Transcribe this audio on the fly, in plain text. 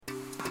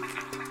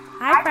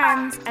Hi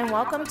friends, and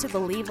welcome to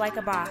Believe Like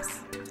a Boss.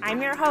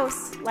 I'm your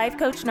host, life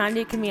coach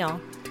Nandi Camille.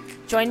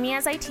 Join me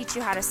as I teach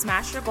you how to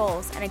smash your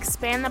goals and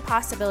expand the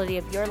possibility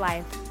of your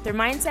life through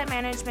mindset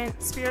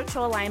management,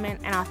 spiritual alignment,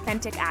 and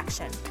authentic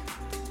action.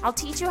 I'll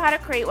teach you how to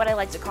create what I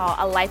like to call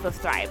a life of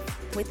thrive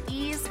with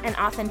ease and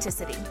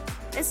authenticity.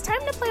 It's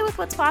time to play with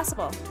what's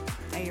possible.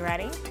 Are you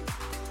ready?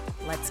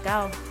 Let's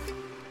go.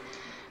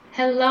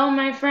 Hello,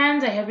 my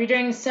friends. I hope you're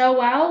doing so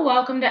well.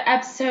 Welcome to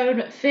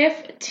episode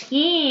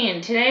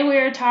 15. Today we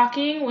are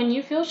talking When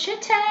You Feel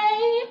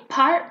Shitty,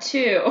 part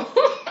 2.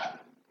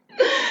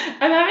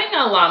 I'm having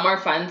a lot more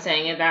fun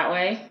saying it that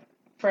way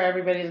for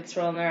everybody that's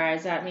rolling their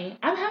eyes at me.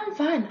 I'm having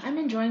fun. I'm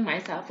enjoying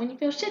myself. When you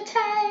feel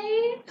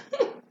shitty.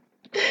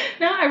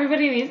 No,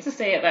 everybody needs to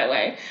say it that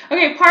way.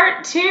 Okay,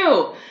 part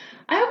 2.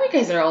 I hope you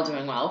guys are all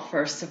doing well,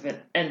 first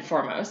and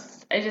foremost.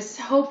 I just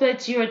hope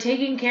that you are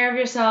taking care of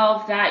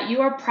yourself, that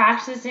you are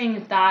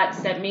practicing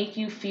thoughts that make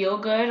you feel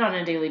good on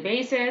a daily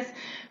basis,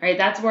 right?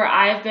 That's where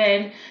I've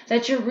been,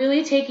 that you're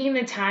really taking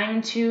the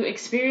time to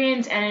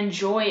experience and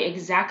enjoy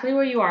exactly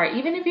where you are.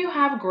 Even if you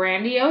have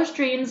grandiose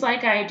dreams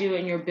like I do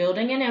and you're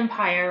building an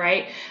empire,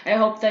 right? I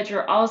hope that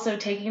you're also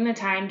taking the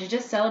time to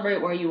just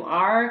celebrate where you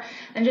are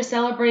and just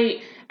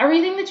celebrate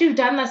everything that you've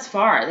done thus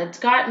far that's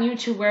gotten you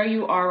to where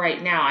you are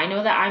right now. I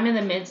know that I'm in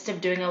the midst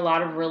of doing a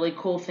lot of really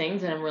cool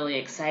things that I'm really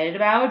excited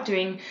about,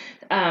 doing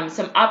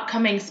some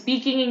upcoming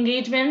speaking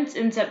engagements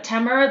in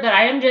September that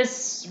I am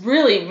just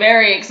really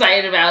very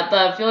excited about.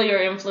 The Feel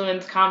Your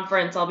Influence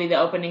conference I'll be the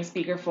opening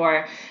speaker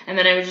for. And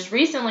then I was just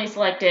recently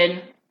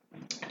selected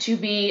to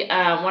be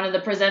one of the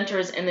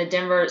presenters in the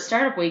Denver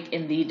Startup Week,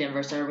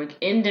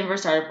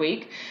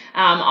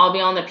 I'll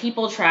be on the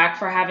people track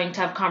for having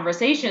tough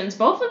conversations.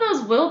 Both of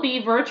those will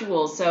be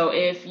virtual. So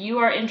if you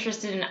are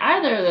interested in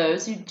either of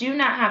those, you do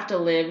not have to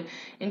live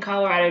in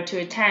Colorado to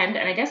attend.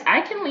 And I guess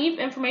I can leave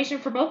information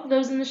for both of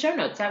those in the show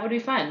notes. That would be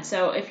fun.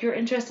 So if you're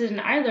interested in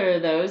either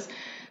of those,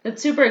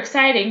 that's super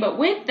exciting. But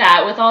with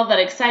all that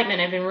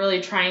excitement, I've been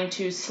really trying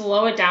to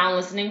slow it down,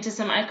 listening to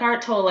some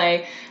Eckhart Tolle.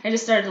 I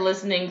just started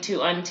listening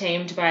to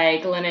Untamed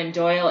by Glennon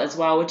Doyle as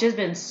well, which has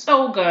been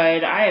so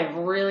good. I have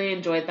really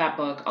enjoyed that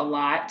book a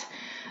lot.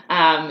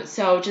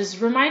 So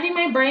just reminding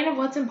my brain of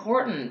what's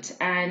important.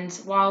 And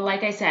while,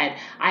 like I said,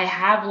 I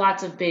have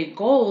lots of big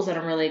goals that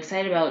I'm really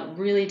excited about,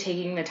 really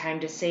taking the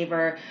time to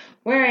savor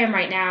where I am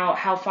right now,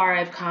 how far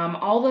I've come,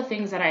 all the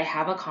things that I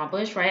have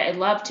accomplished, right? I'd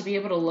love to be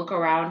able to look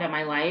around at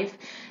my life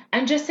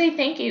and just say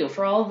thank you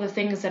for all of the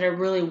things that I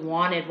really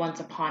wanted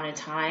once upon a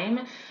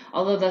time,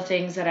 all of the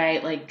things that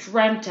I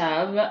dreamt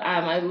of.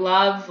 I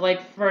love,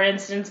 for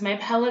instance, my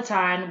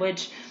Peloton,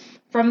 which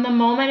from the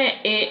moment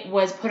it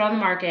was put on the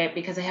market,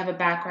 because I have a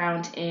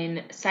background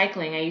in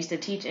cycling, I used to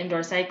teach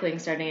indoor cycling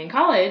starting in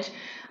college,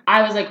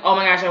 I was like, oh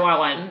my gosh, I want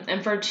one.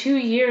 And for 2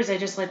 years, I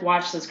just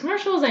watched those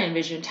commercials. I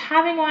envisioned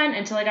having one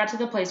until I got to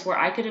the place where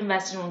I could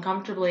invest in one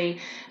comfortably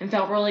and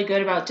felt really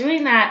good about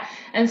doing that.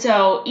 And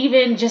so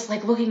even just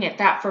looking at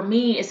that for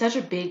me is such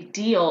a big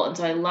deal. And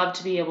so I love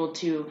to be able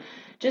to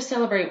just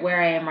celebrate where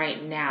I am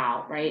right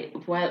now, right?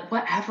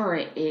 Whatever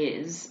it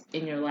is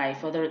in your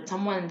life, whether it's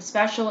someone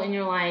special in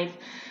your life,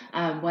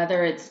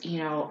 whether it's,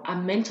 a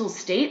mental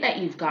state that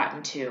you've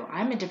gotten to.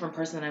 I'm a different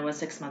person than I was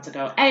 6 months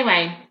ago.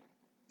 Anyway,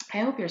 I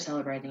hope you're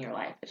celebrating your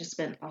life. It's just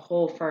been a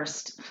whole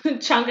first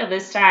chunk of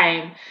this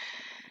time.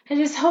 I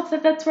just hope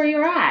that that's where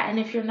you're at. And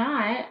if you're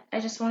not, I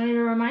just wanted to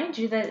remind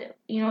you that,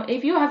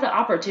 if you have the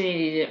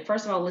opportunity to,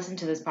 first of all, listen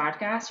to this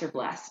podcast, you're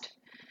blessed.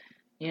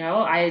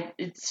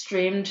 It's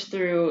streamed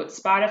through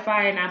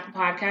Spotify and Apple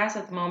Podcasts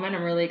at the moment.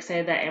 I'm really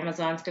excited that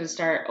Amazon's going to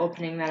start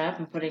opening that up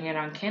and putting it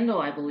on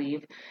Kindle, I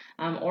believe,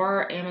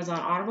 or Amazon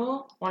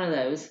Audible, one of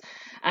those.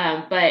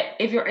 But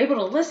if you're able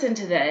to listen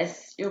to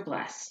this, you're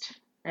blessed,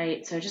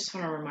 right? So I just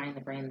want to remind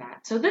the brain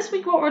that. So this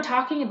week, what we're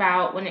talking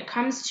about when it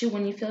comes to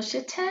when you feel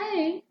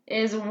shitty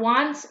is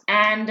wants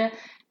and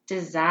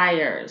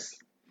desires.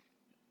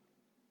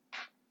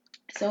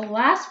 So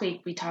last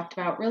week, we talked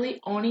about really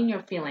owning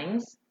your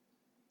feelings,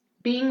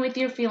 being with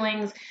your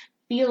feelings,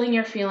 feeling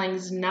your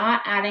feelings,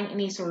 not adding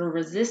any sort of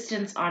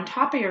resistance on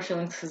top of your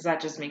feelings because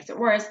that just makes it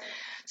worse.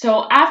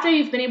 So after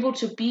you've been able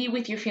to be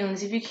with your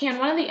feelings, if you can,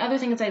 one of the other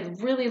things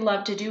I'd really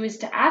love to do is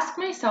to ask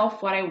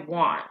myself what I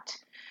want,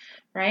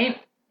 right?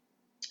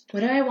 What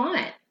do I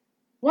want?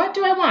 What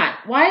do I want?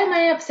 Why am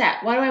I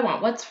upset? What do I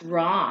want? What's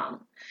wrong?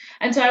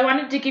 And so I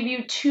wanted to give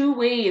you 2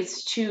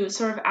 ways to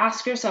sort of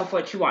ask yourself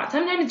what you want.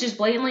 Sometimes just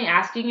blatantly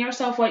asking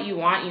yourself what you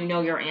want, you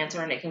know your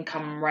answer and it can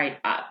come right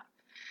up.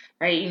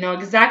 Right? You know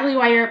exactly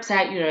why you're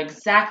upset. You know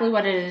exactly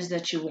what it is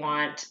that you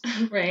want,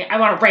 right? I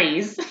want a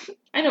raise.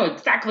 I know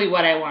exactly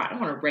what I want. I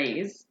want a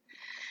raise,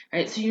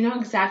 right? So you know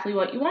exactly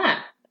what you want,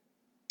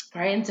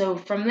 right? And so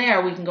from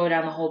there, we can go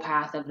down the whole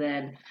path of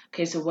then,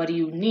 okay, so what do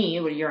you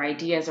need? What are your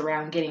ideas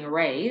around getting a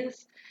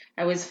raise?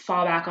 I always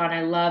fall back on,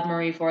 I love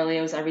Marie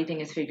Forleo's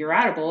Everything is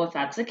Figure-Outable. If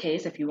that's the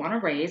case, if you want a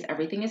raise,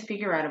 everything is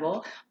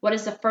figure-outable. What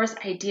is the first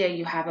idea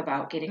you have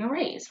about getting a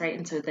raise, right?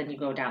 And so then you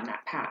go down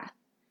that path.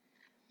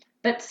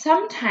 But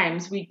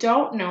sometimes we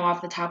don't know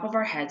off the top of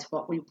our heads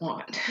what we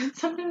want.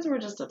 Sometimes we're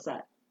just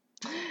upset.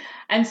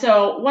 And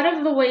so one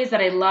of the ways that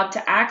I love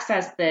to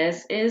access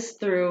this is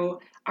through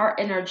our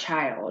inner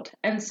child.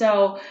 And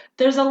so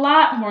there's a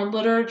lot more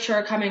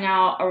literature coming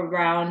out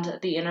around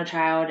the inner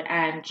child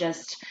and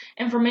just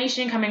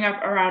information coming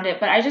up around it.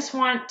 But I just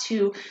want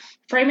to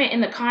frame it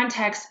in the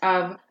context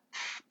of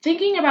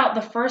thinking about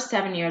the first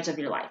 7 years of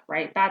your life,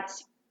 right?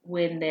 That's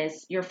when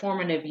your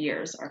formative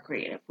years are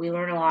creative. We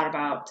learn a lot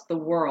about the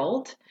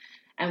world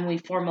and we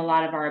form a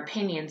lot of our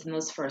opinions in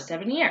those first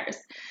 7 years.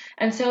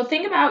 And so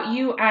think about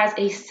you as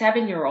a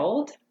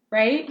 7-year-old,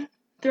 right?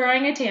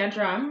 Throwing a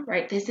tantrum,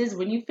 right? This is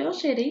when you feel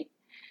shitty.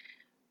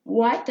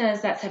 What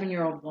does that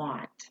 7-year-old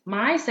want?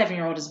 My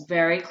 7-year-old is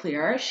very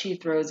clear. She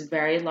throws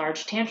very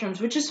large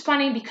tantrums, which is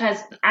funny because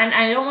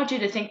I don't want you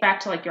to think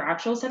back to like your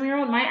actual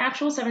 7-year-old. My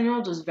actual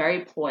 7-year-old was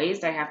very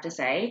poised, I have to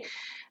say.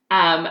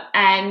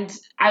 And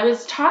I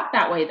was taught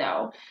that way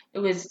though. It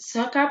was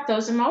suck up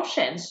those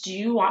emotions. Do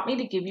you want me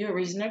to give you a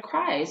reason to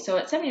cry? So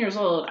at 7 years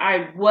old,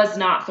 I was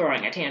not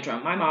throwing a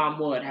tantrum. My mom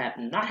would have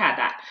not had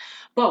that.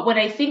 But when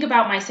I think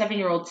about my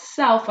 7-year-old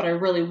self, what I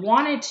really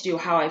wanted to do,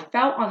 how I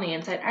felt on the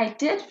inside, I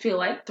did feel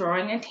like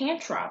throwing a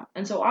tantrum.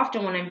 And so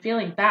often when I'm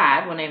feeling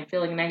bad, when I'm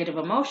feeling negative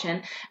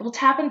emotion, I will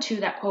tap into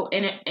that quote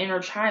inner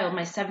child,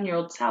 my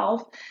 7-year-old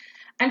self.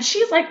 And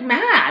she's like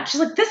mad. She's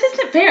like, this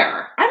isn't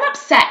fair. I'm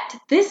upset.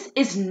 This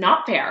is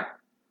not fair.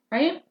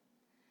 Right?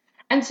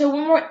 And so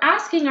when we're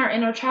asking our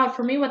inner child,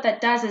 for me, what that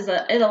does is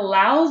it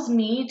allows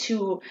me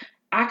to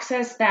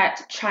access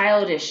that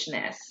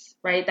childishness,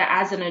 right?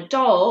 That as an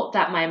adult,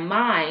 that my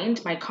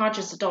mind, my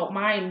conscious adult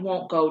mind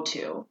won't go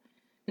to.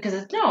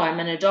 Because no, I'm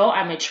an adult,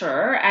 I'm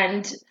mature,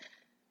 and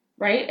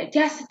right?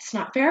 Yes, it's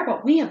not fair,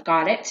 but we have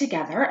got it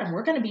together and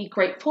we're going to be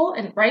grateful.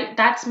 And right,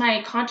 that's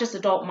my conscious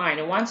adult mind.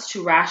 It wants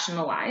to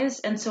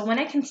rationalize. And so when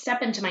I can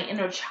step into my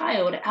inner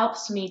child, it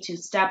helps me to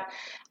step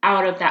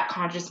out of that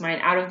conscious mind,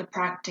 out of the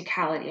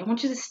practicality. I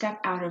want you to step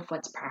out of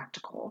what's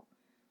practical,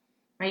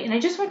 right? And I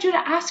just want you to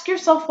ask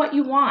yourself what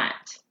you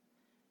want,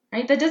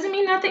 right? That doesn't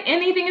mean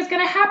anything is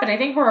going to happen. I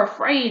think we're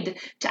afraid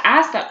to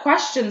ask that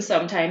question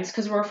sometimes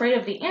because we're afraid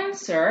of the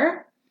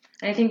answer.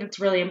 And I think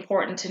it's really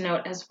important to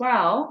note as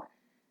well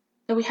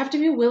that we have to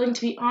be willing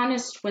to be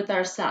honest with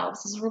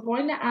ourselves. As we're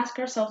going to ask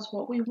ourselves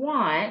what we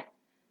want,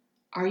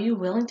 are you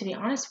willing to be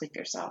honest with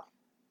yourself?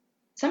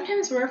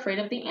 Sometimes we're afraid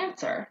of the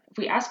answer. If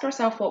we ask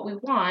ourselves what we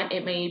want,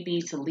 it may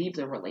be to leave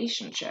the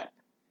relationship.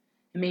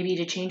 It may be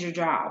to change your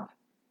job.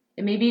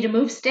 It may be to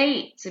move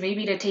states. It may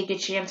be to take a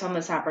chance on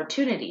this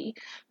opportunity,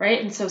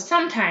 right? And so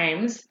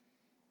sometimes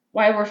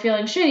why we're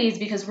feeling shitty is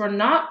because we're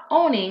not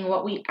owning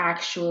what we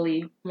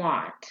actually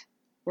want.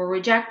 We're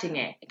rejecting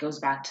it. It goes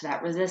back to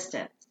that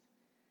resistance.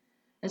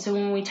 And so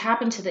when we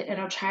tap into the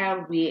inner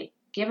child, we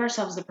give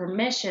ourselves the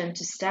permission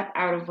to step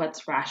out of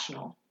what's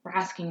rational. We're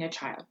asking a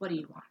child, what do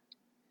you want?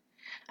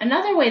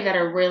 Another way that I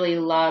really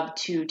love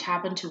to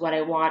tap into what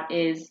I want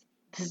is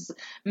this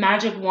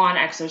magic wand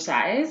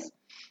exercise.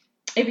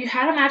 If you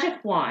had a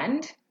magic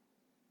wand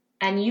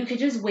and you could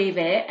just wave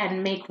it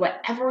and make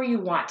whatever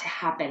you want to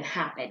happen.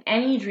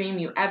 Any dream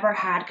you ever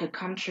had could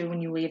come true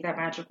when you wave that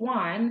magic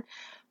wand.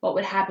 What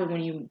would happen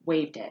when you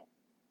waved it?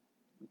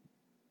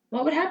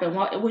 What would happen?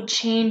 What would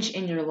change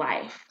in your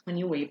life when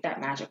you wave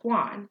that magic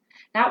wand?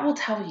 That will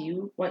tell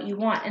you what you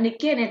want. And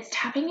again, it's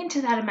tapping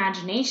into that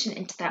imagination,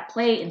 into that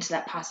play, into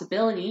that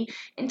possibility,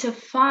 into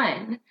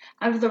fun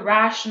out of the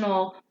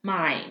rational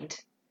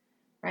mind,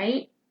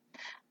 right?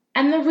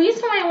 And the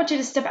reason why I want you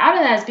to step out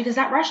of that is because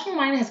that rational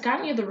mind has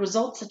gotten you the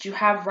results that you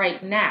have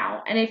right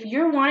now. And if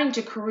you're wanting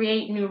to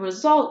create new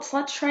results,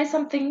 let's try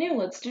something new.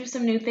 Let's do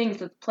some new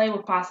things. Let's play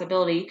with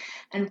possibility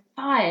and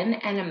fun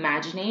and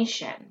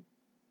imagination.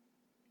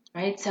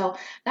 Right? So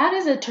that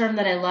is a term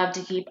that I love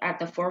to keep at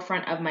the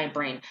forefront of my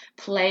brain.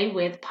 Play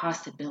with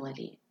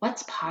possibility.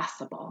 What's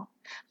possible?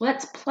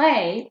 Let's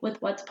play with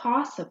what's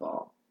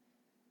possible.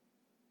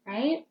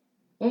 Right?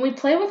 When we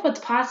play with what's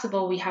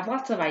possible, we have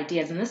lots of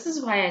ideas. And this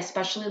is why I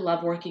especially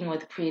love working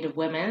with creative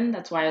women.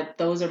 That's why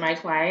those are my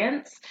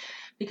clients.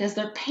 Because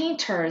they're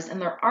painters and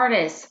they're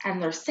artists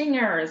and they're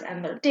singers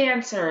and they're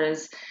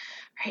dancers,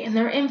 right? And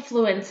they're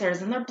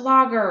influencers and they're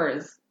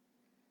bloggers.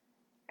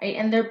 Right?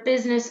 And they're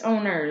business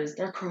owners,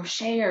 they're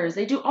crocheters,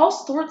 they do all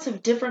sorts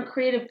of different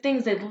creative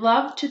things. They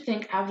love to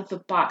think out of the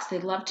box. They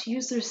love to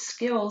use their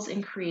skills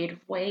in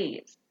creative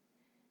ways.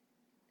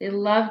 They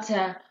love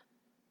to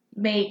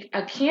make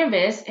a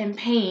canvas and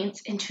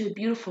paint into a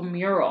beautiful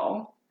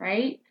mural,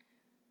 right?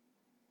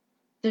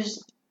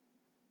 There's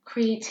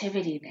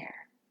creativity there.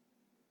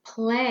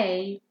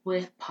 Play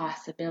with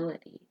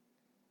possibility.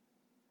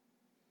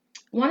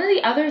 One of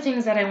the other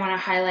things that I want to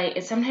highlight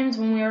is sometimes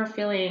when we're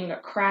feeling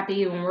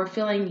crappy, when we're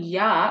feeling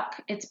yuck,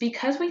 it's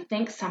because we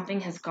think something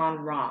has gone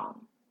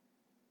wrong,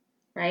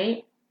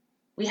 right?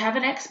 We have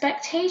an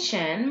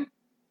expectation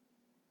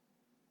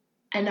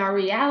and our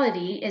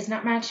reality is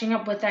not matching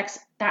up with that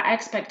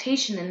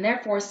expectation, and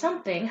therefore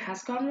something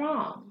has gone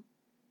wrong.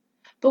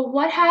 But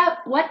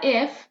what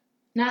if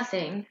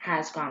nothing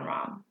has gone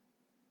wrong?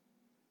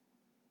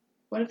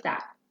 What if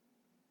that?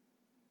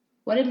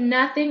 What if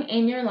nothing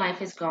in your life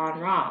has gone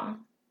wrong?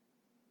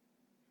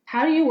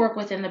 How do you work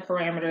within the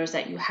parameters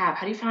that you have?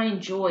 How do you find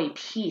joy,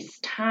 peace,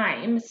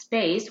 time,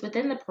 space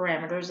within the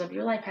parameters of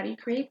your life? How do you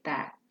create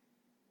that?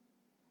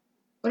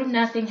 What if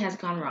nothing has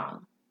gone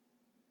wrong?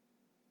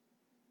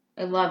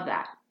 I love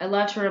that. I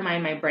love to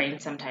remind my brain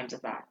sometimes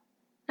of that.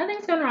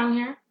 Nothing's gone wrong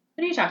here.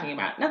 What are you talking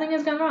about? Nothing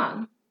has gone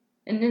wrong.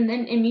 And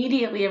then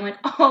immediately I'm like,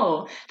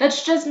 oh,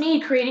 that's just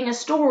me creating a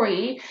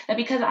story that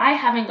because I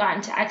haven't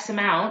gotten to X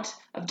amount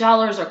of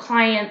dollars or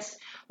clients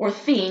or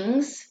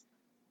things,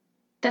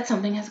 that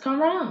something has gone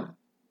wrong.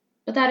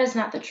 But that is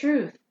not the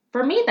truth.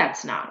 For me,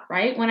 that's not,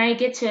 right? When I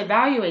get to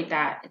evaluate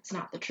that, it's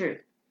not the truth.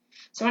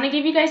 So I want to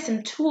give you guys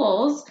some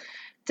tools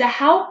to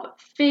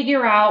help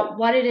figure out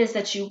what it is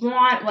that you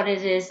want, what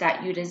it is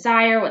that you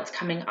desire, what's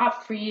coming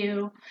up for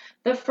you.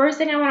 The first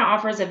thing I want to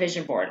offer is a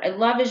vision board. I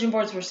love vision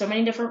boards for so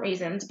many different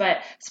reasons, but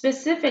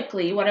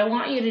specifically what I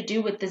want you to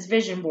do with this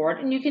vision board,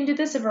 and you can do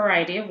this a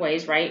variety of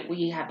ways, right?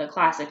 We have the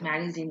classic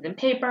magazines and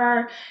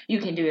paper.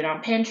 You can do it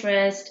on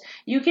Pinterest.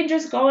 You can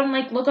just go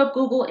and look up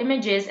Google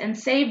Images and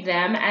save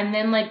them and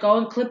then go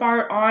and clip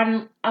art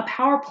on a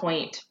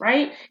PowerPoint,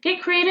 right?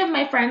 Get creative,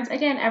 my friends.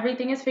 Again,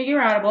 everything is figure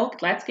outable.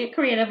 Let's get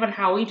creative on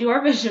how we do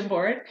our vision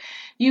board.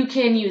 You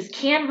can use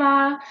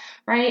Canva,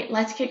 right?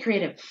 Let's get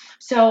creative.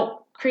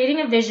 So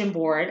creating a vision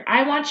board,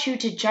 I want you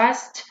to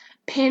just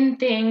pin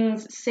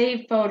things,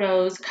 save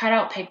photos, cut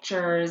out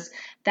pictures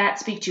that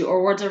speak to you,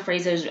 or words or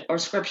phrases or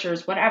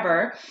scriptures,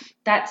 whatever,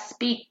 that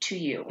speak to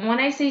you. And when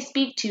I say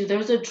speak to you,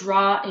 there's a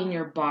draw in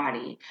your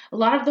body. A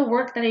lot of the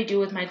work that I do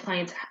with my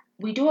clients,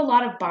 we do a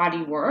lot of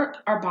body work.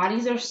 Our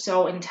bodies are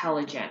so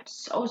intelligent,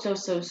 so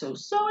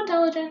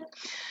intelligent.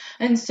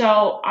 And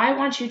so I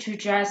want you to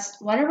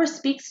just, whatever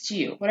speaks to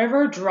you,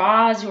 whatever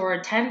draws your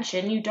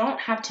attention, you don't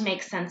have to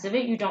make sense of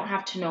it. You don't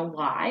have to know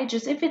why.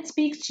 Just if it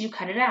speaks to you,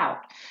 cut it out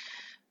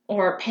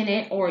or pin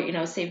it or,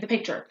 save the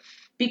picture.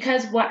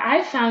 Because what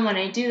I found when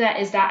I do that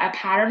is that a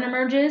pattern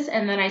emerges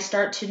and then I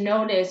start to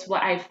notice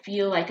what I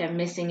feel like I'm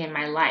missing in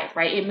my life,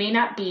 right? It may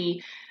not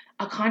be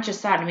a conscious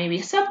thought, it may be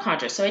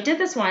subconscious. So I did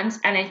this once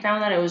and I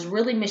found that I was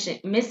really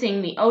missing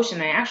the ocean.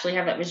 I actually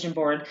have that vision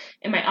board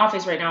in my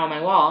office right now on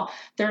my wall.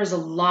 There's a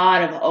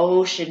lot of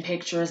ocean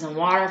pictures and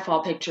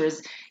waterfall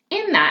pictures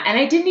in that. And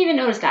I didn't even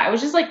notice that. I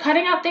was just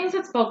cutting out things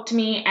that spoke to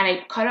me and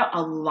I cut out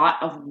a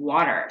lot of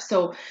water.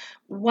 So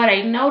what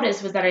I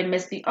noticed was that I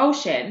missed the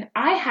ocean.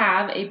 I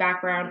have a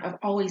background of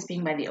always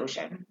being by the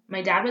ocean.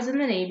 My dad was in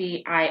the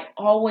Navy. I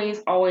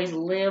always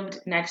lived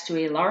next to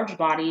a large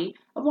body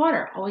of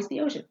water, always the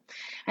ocean.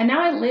 And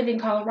now I live in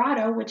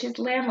Colorado, which is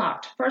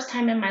landlocked. First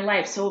time in my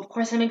life. So of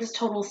course it makes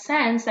total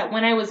sense that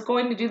when I was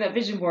going to do that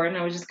vision board and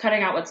I was just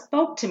cutting out what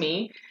spoke to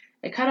me,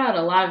 I cut out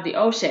a lot of the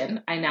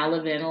ocean. I now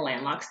live in a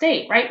landlocked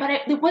state, right? But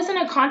it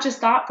wasn't a conscious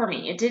thought for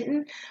me. It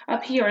didn't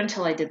appear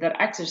until I did that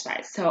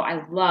exercise. So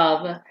I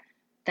love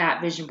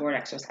that vision board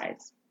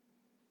exercise.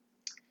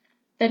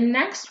 The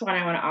next one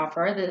I want to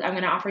offer, that I'm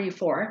going to offer you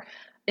 4,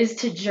 is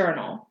to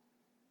journal,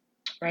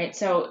 right?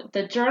 So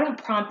the journal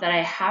prompt that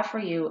I have for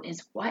you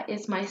is, what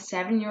is my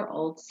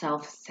 7-year-old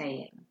self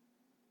saying?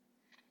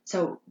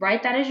 So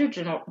write that as your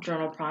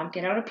journal prompt.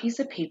 Get out a piece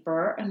of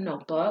paper, a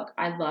notebook.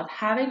 I love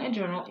having a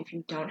journal if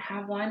you don't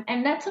have one.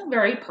 And that's a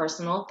very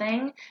personal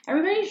thing.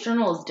 Everybody's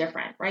journal is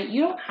different, right?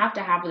 You don't have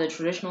to have the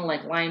traditional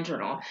line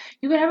journal.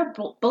 You could have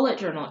a bullet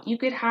journal. You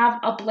could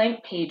have a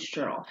blank page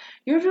journal.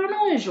 Your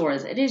journal is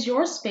yours. It is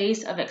your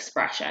space of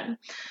expression.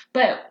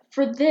 But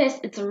for this,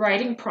 it's a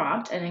writing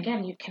prompt. And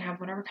again, you can have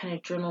whatever kind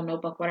of journal,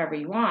 notebook, whatever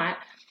you want.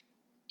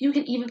 You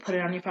can even put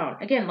it on your phone.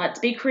 Again, let's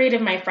be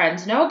creative, my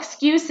friends. No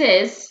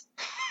excuses.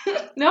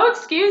 No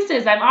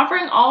excuses. I'm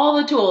offering all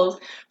the tools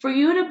for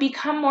you to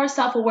become more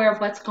self-aware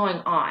of what's going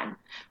on,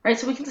 right?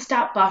 So we can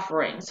stop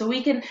buffering.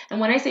 And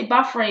when I say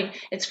buffering,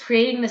 it's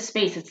creating the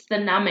space. It's the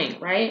numbing,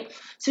 right?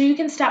 So you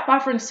can stop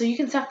buffering. So you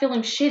can stop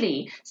feeling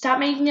shitty. Stop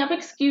making up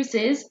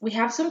excuses. We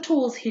have some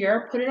tools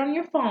here. Put it on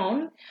your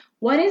phone.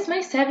 What is my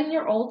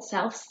 7-year-old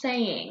self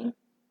saying?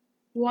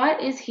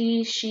 What is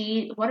he,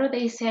 she, what are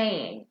they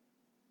saying?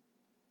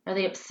 Are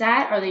they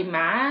upset? Are they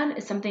mad?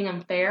 Is something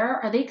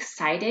unfair? Are they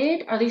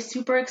excited? Are they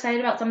super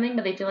excited about something,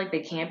 but they feel like they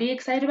can't be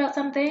excited about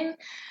something?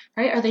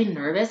 Right? Are they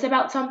nervous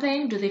about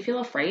something? Do they feel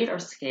afraid or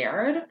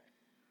scared?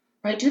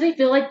 Right? Do they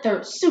feel like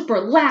they're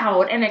super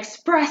loud and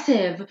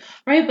expressive?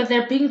 Right? But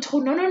they're being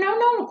told,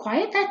 no,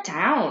 quiet that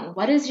down.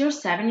 What is your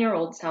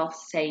 7-year-old self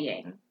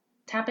saying?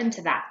 Tap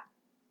into that.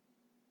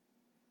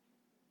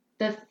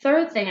 The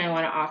third thing I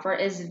want to offer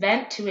is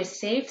vent to a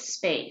safe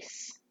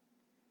space.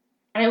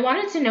 And I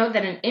wanted to note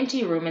that an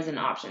empty room is an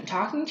option.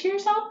 Talking to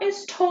yourself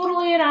is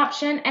totally an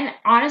option. And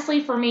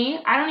honestly, for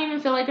me, I don't even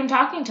feel like I'm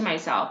talking to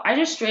myself. I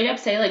just straight up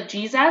say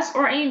Jesus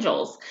or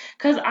angels.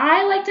 Because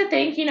I like to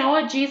think,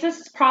 Jesus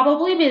is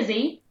probably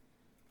busy.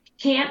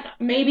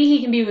 Maybe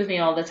he can be with me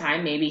all the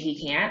time. Maybe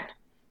he can't,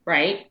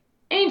 right?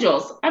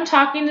 Angels, I'm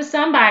talking to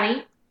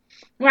somebody,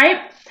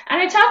 right?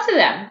 And I talk to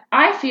them.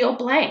 I feel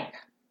blank.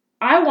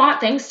 I want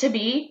things to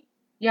be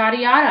yada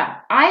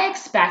yada. I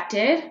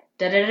expected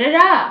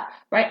da-da-da-da.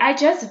 Right? I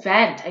just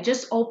vent. I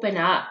just open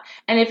up.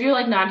 And if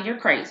you're Nandi, you're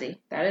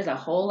crazy. That is a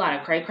whole lot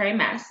of cray-cray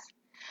mess.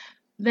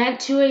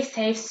 Vent to a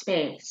safe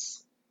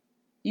space.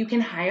 You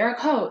can hire a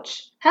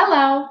coach.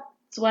 Hello.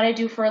 It's what I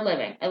do for a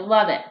living. I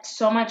love it. It's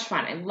so much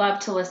fun. I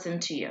love to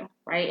listen to you,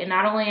 right? And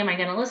not only am I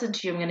going to listen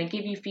to you, I'm going to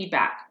give you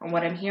feedback on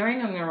what I'm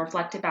hearing. I'm going to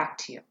reflect it back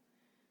to you.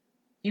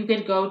 You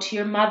could go to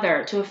your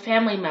mother, to a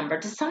family member,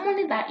 to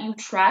someone that you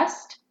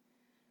trust,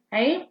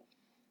 right?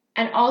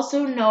 And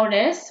also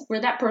notice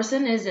where that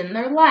person is in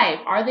their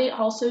life. Are they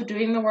also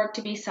doing the work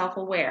to be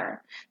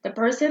self-aware? The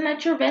person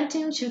that you're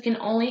venting to can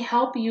only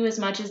help you as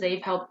much as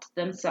they've helped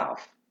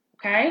themselves.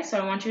 Okay? So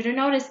I want you to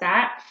notice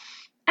that.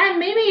 And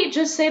maybe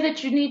just say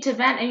that you need to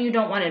vent and you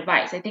don't want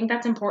advice. I think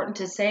that's important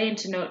to say and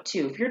to note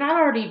too. If you're not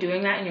already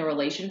doing that in your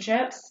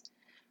relationships,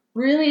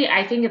 really,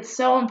 I think it's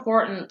so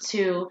important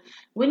to,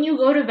 when you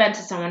go to vent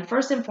to someone,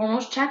 first and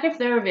foremost, check if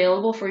they're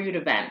available for you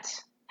to vent.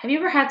 Have you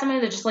ever had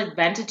somebody that just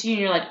vented to you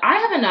and you're like,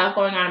 I have enough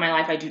going on in my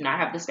life. I do not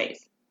have the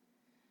space.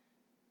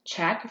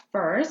 Check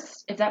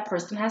first if that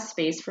person has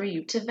space for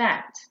you to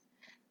vent.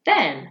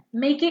 Then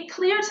make it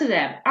clear to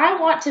them, I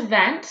want to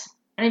vent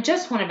and I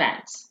just want to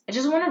vent. I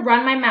just want to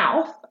run my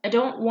mouth. I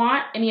don't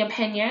want any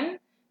opinion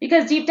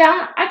because deep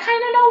down, I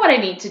kind of know what I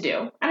need to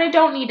do and I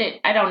don't need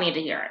it. I don't need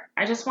to hear it.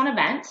 I just want to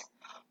vent.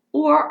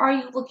 Or are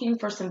you looking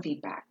for some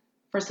feedback,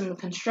 for some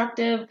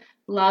constructive,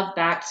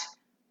 love-backed,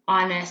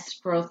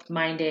 honest,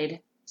 growth-minded,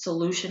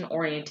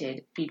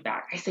 solution-oriented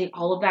feedback? I say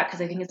all of that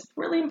because I think it's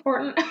really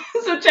important.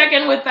 So check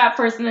in with that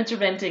person that you're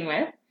venting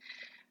with,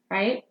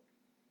 right?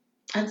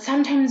 And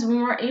sometimes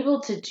when we're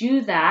able to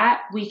do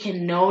that, we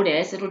can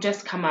notice, it'll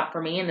just come up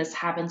for me, and this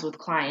happens with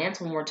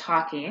clients when we're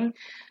talking.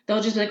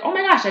 They'll just be like, oh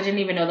my gosh, I didn't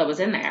even know that was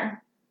in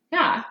there.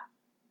 Yeah,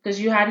 because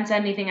you hadn't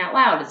said anything out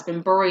loud. It's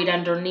been buried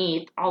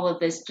underneath all of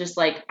this, just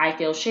like, I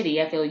feel shitty,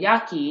 I feel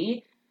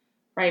yucky,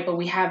 right? But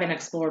we haven't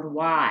explored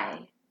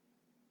why.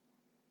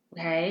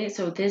 Okay,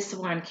 so this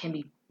one can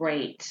be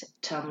great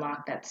to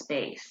unlock that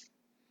space.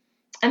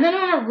 And then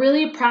on a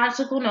really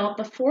practical note,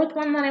 the fourth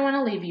one that I want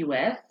to leave you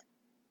with,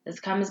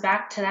 this comes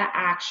back to that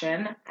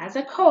action. As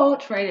a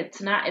coach, right,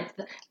 it's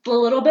a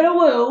little bit of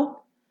woo,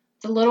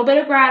 it's a little bit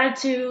of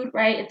gratitude,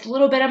 right? It's a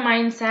little bit of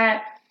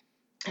mindset,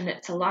 and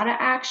it's a lot of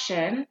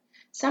action.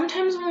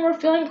 Sometimes when we're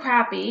feeling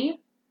crappy,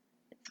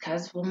 it's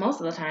because, well,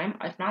 most of the time,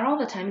 if not all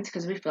the time, it's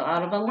because we feel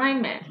out of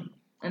alignment,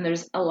 and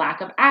there's a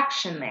lack of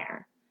action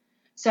there.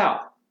 So,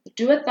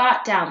 do a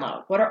thought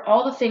download. What are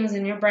all the things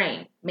in your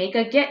brain? Make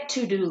a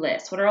get-to-do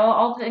list. What are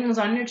all the things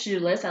on your to-do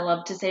list? I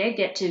love to say a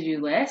get-to-do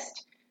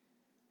list,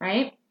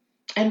 right?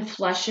 And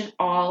flush it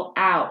all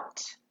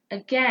out.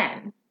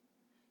 Again,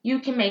 you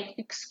can make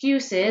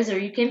excuses or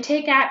you can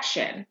take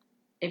action.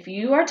 If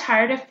you are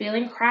tired of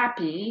feeling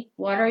crappy,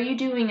 what are you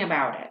doing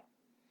about it?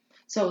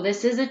 So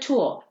this is a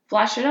tool.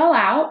 Flush it all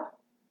out.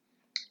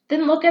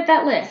 Then look at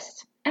that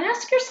list and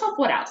ask yourself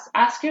what else.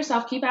 Ask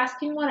yourself, keep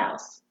asking what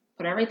else.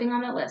 Put everything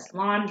on that list.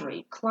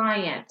 Laundry,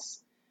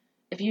 clients.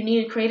 If you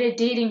need to create a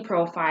dating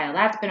profile,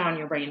 that's been on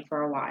your brain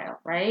for a while,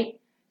 right?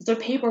 Is there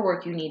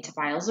paperwork you need to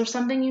file? Is there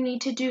something you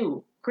need to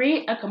do?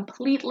 Create a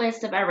complete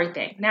list of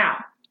everything. Now,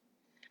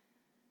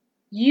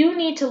 you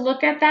need to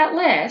look at that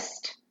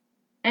list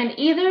and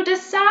either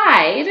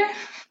decide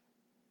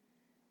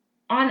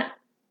on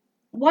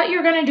what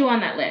you're going to do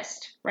on that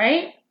list,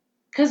 right?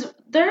 Because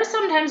there are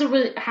sometimes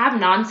we have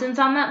nonsense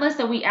on that list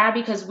that we add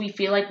because we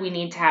feel like we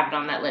need to have it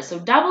on that list. So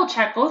double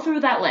check, go through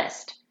that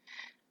list.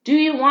 Do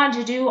you want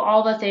to do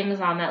all the things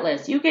on that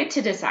list? You get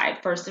to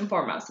decide, first and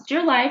foremost. It's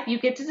your life. You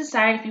get to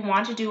decide if you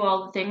want to do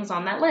all the things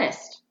on that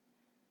list.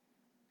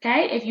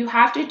 Okay? If you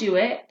have to do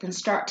it, then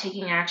start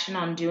taking action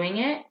on doing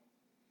it.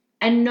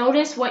 And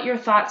notice what your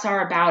thoughts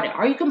are about it.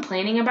 Are you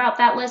complaining about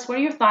that list? What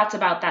are your thoughts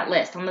about that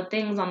list, on the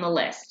things on the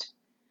list?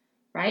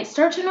 Right?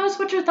 Start to notice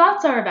what your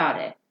thoughts are about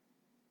it.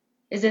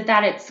 Is it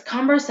that it's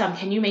cumbersome?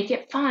 Can you make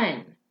it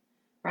fun?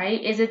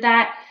 Right? Is it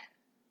that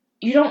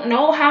you don't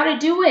know how to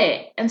do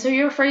it, and so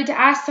you're afraid to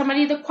ask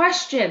somebody the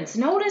questions?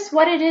 Notice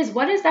what it is.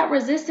 What is that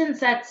resistance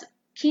that's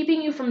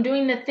keeping you from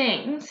doing the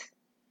things?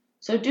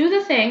 So do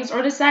the things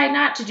or decide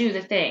not to do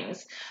the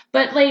things.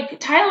 But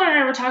Tyler and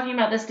I were talking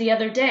about this the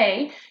other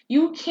day.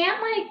 You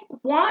can't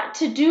want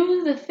to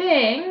do the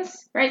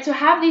things, right? So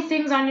have these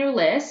things on your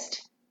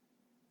list,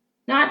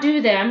 not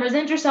do them,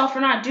 resent yourself for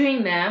not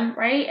doing them,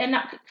 right? And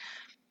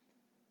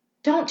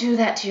don't do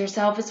that to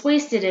yourself. It's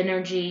wasted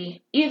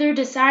energy. Either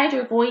decide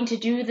you're going to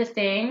do the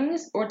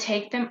things or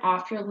take them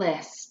off your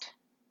list.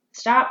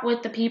 Stop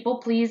with the people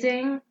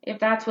pleasing if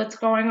that's what's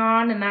going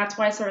on and that's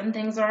why certain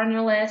things are on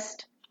your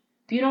list.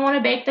 If you don't want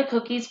to bake the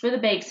cookies for the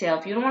bake sale,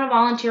 if you don't want to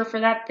volunteer for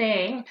that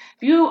thing,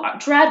 if you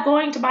dread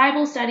going to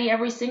Bible study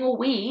every single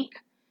week,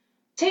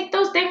 take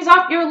those things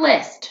off your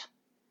list.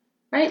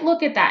 Right?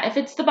 Look at that. If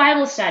it's the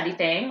Bible study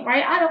thing,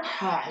 right?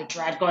 I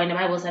dread going to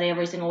Bible study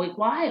every single week.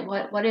 Why?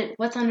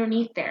 What's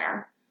underneath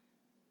there?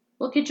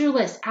 Look at your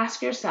list.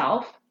 Ask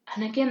yourself.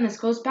 And again, this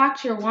goes back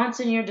to your wants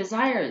and your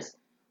desires.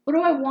 What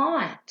do I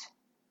want?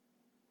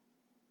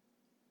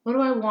 What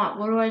do I want?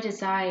 What do I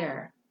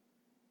desire?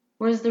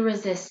 Where's the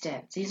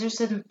resistance? These are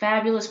some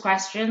fabulous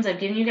questions. I've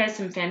given you guys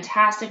some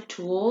fantastic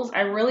tools.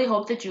 I really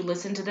hope that you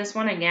listen to this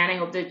one. Again, I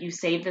hope that you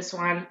save this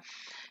one.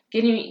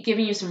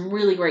 giving you some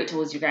really great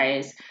tools, you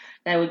guys,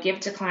 that I would give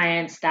to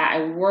clients, that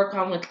I work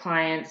on with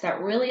clients,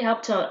 that really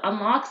help to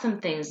unlock some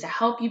things, to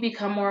help you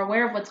become more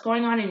aware of what's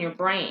going on in your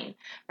brain,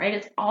 right?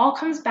 It all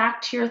comes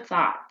back to your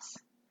thoughts.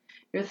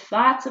 Your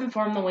thoughts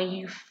inform the way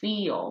you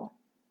feel,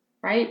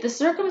 right? The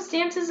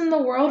circumstances in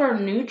the world are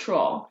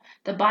neutral.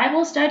 The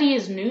Bible study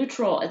is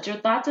neutral. It's your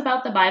thoughts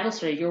about the Bible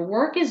study. Your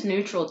work is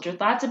neutral. It's your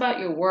thoughts about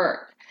your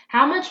work.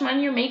 How much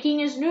money you're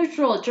making is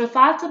neutral. It's your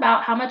thoughts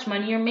about how much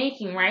money you're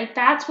making, right?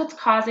 That's what's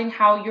causing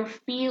how you're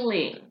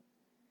feeling.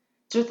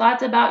 It's your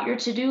thoughts about your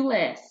to-do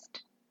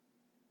list.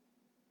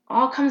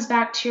 All comes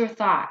back to your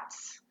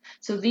thoughts.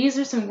 So these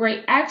are some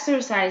great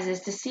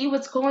exercises to see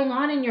what's going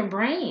on in your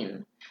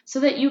brain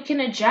so that you can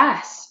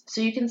adjust,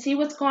 so you can see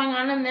what's going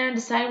on in there and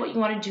decide what you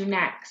want to do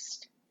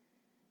next.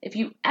 If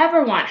you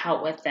ever want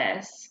help with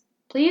this,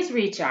 please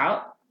reach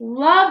out.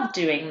 Love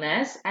doing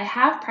this. I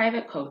have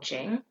private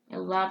coaching. I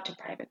love to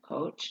private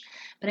coach.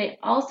 But I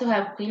also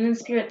have Queen in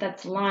Spirit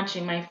that's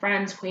launching. My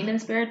friends,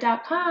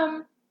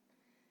 queeninspirit.com.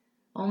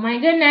 Oh my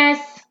goodness.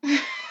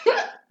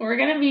 We're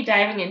going to be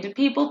diving into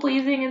people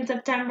pleasing in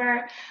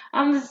September.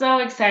 I'm so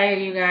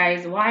excited, you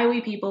guys. Why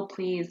we people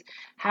please,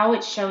 how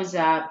it shows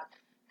up,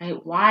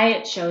 right? Why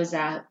it shows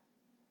up.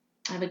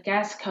 I have a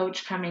guest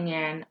coach coming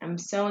in. I'm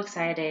so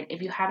excited.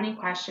 If you have any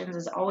questions,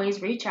 as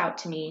always, reach out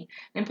to me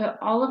and put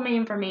all of my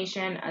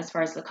information as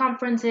far as the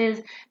conferences,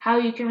 how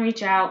you can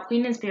reach out,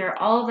 Queen in Spirit,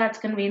 all of that's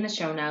going to be in the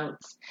show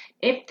notes.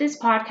 If this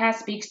podcast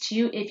speaks to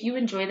you, if you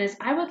enjoy this,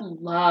 I would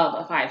love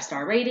a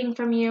 5-star rating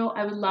from you.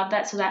 I would love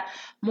that so that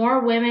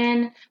more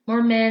women,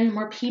 more men,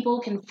 more people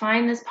can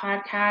find this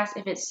podcast.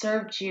 If it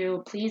served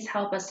you, please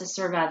help us to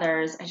serve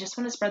others. I just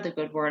want to spread the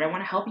good word. I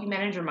want to help you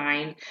manage your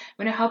mind.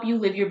 I want to help you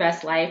live your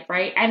best life,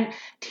 right? And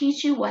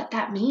teach you what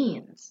that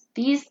means.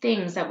 These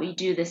things that we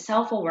do, this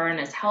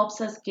self-awareness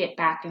helps us get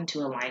back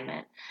into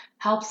alignment,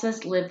 helps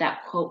us live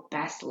that quote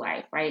best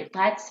life, right?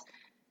 Let's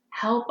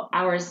help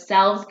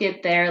ourselves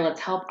get there. Let's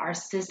help our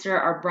sister,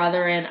 our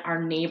brother, and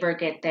our neighbor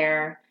get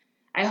there.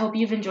 I hope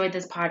you've enjoyed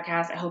this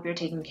podcast. I hope you're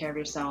taking care of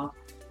yourself.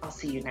 I'll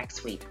see you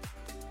next week.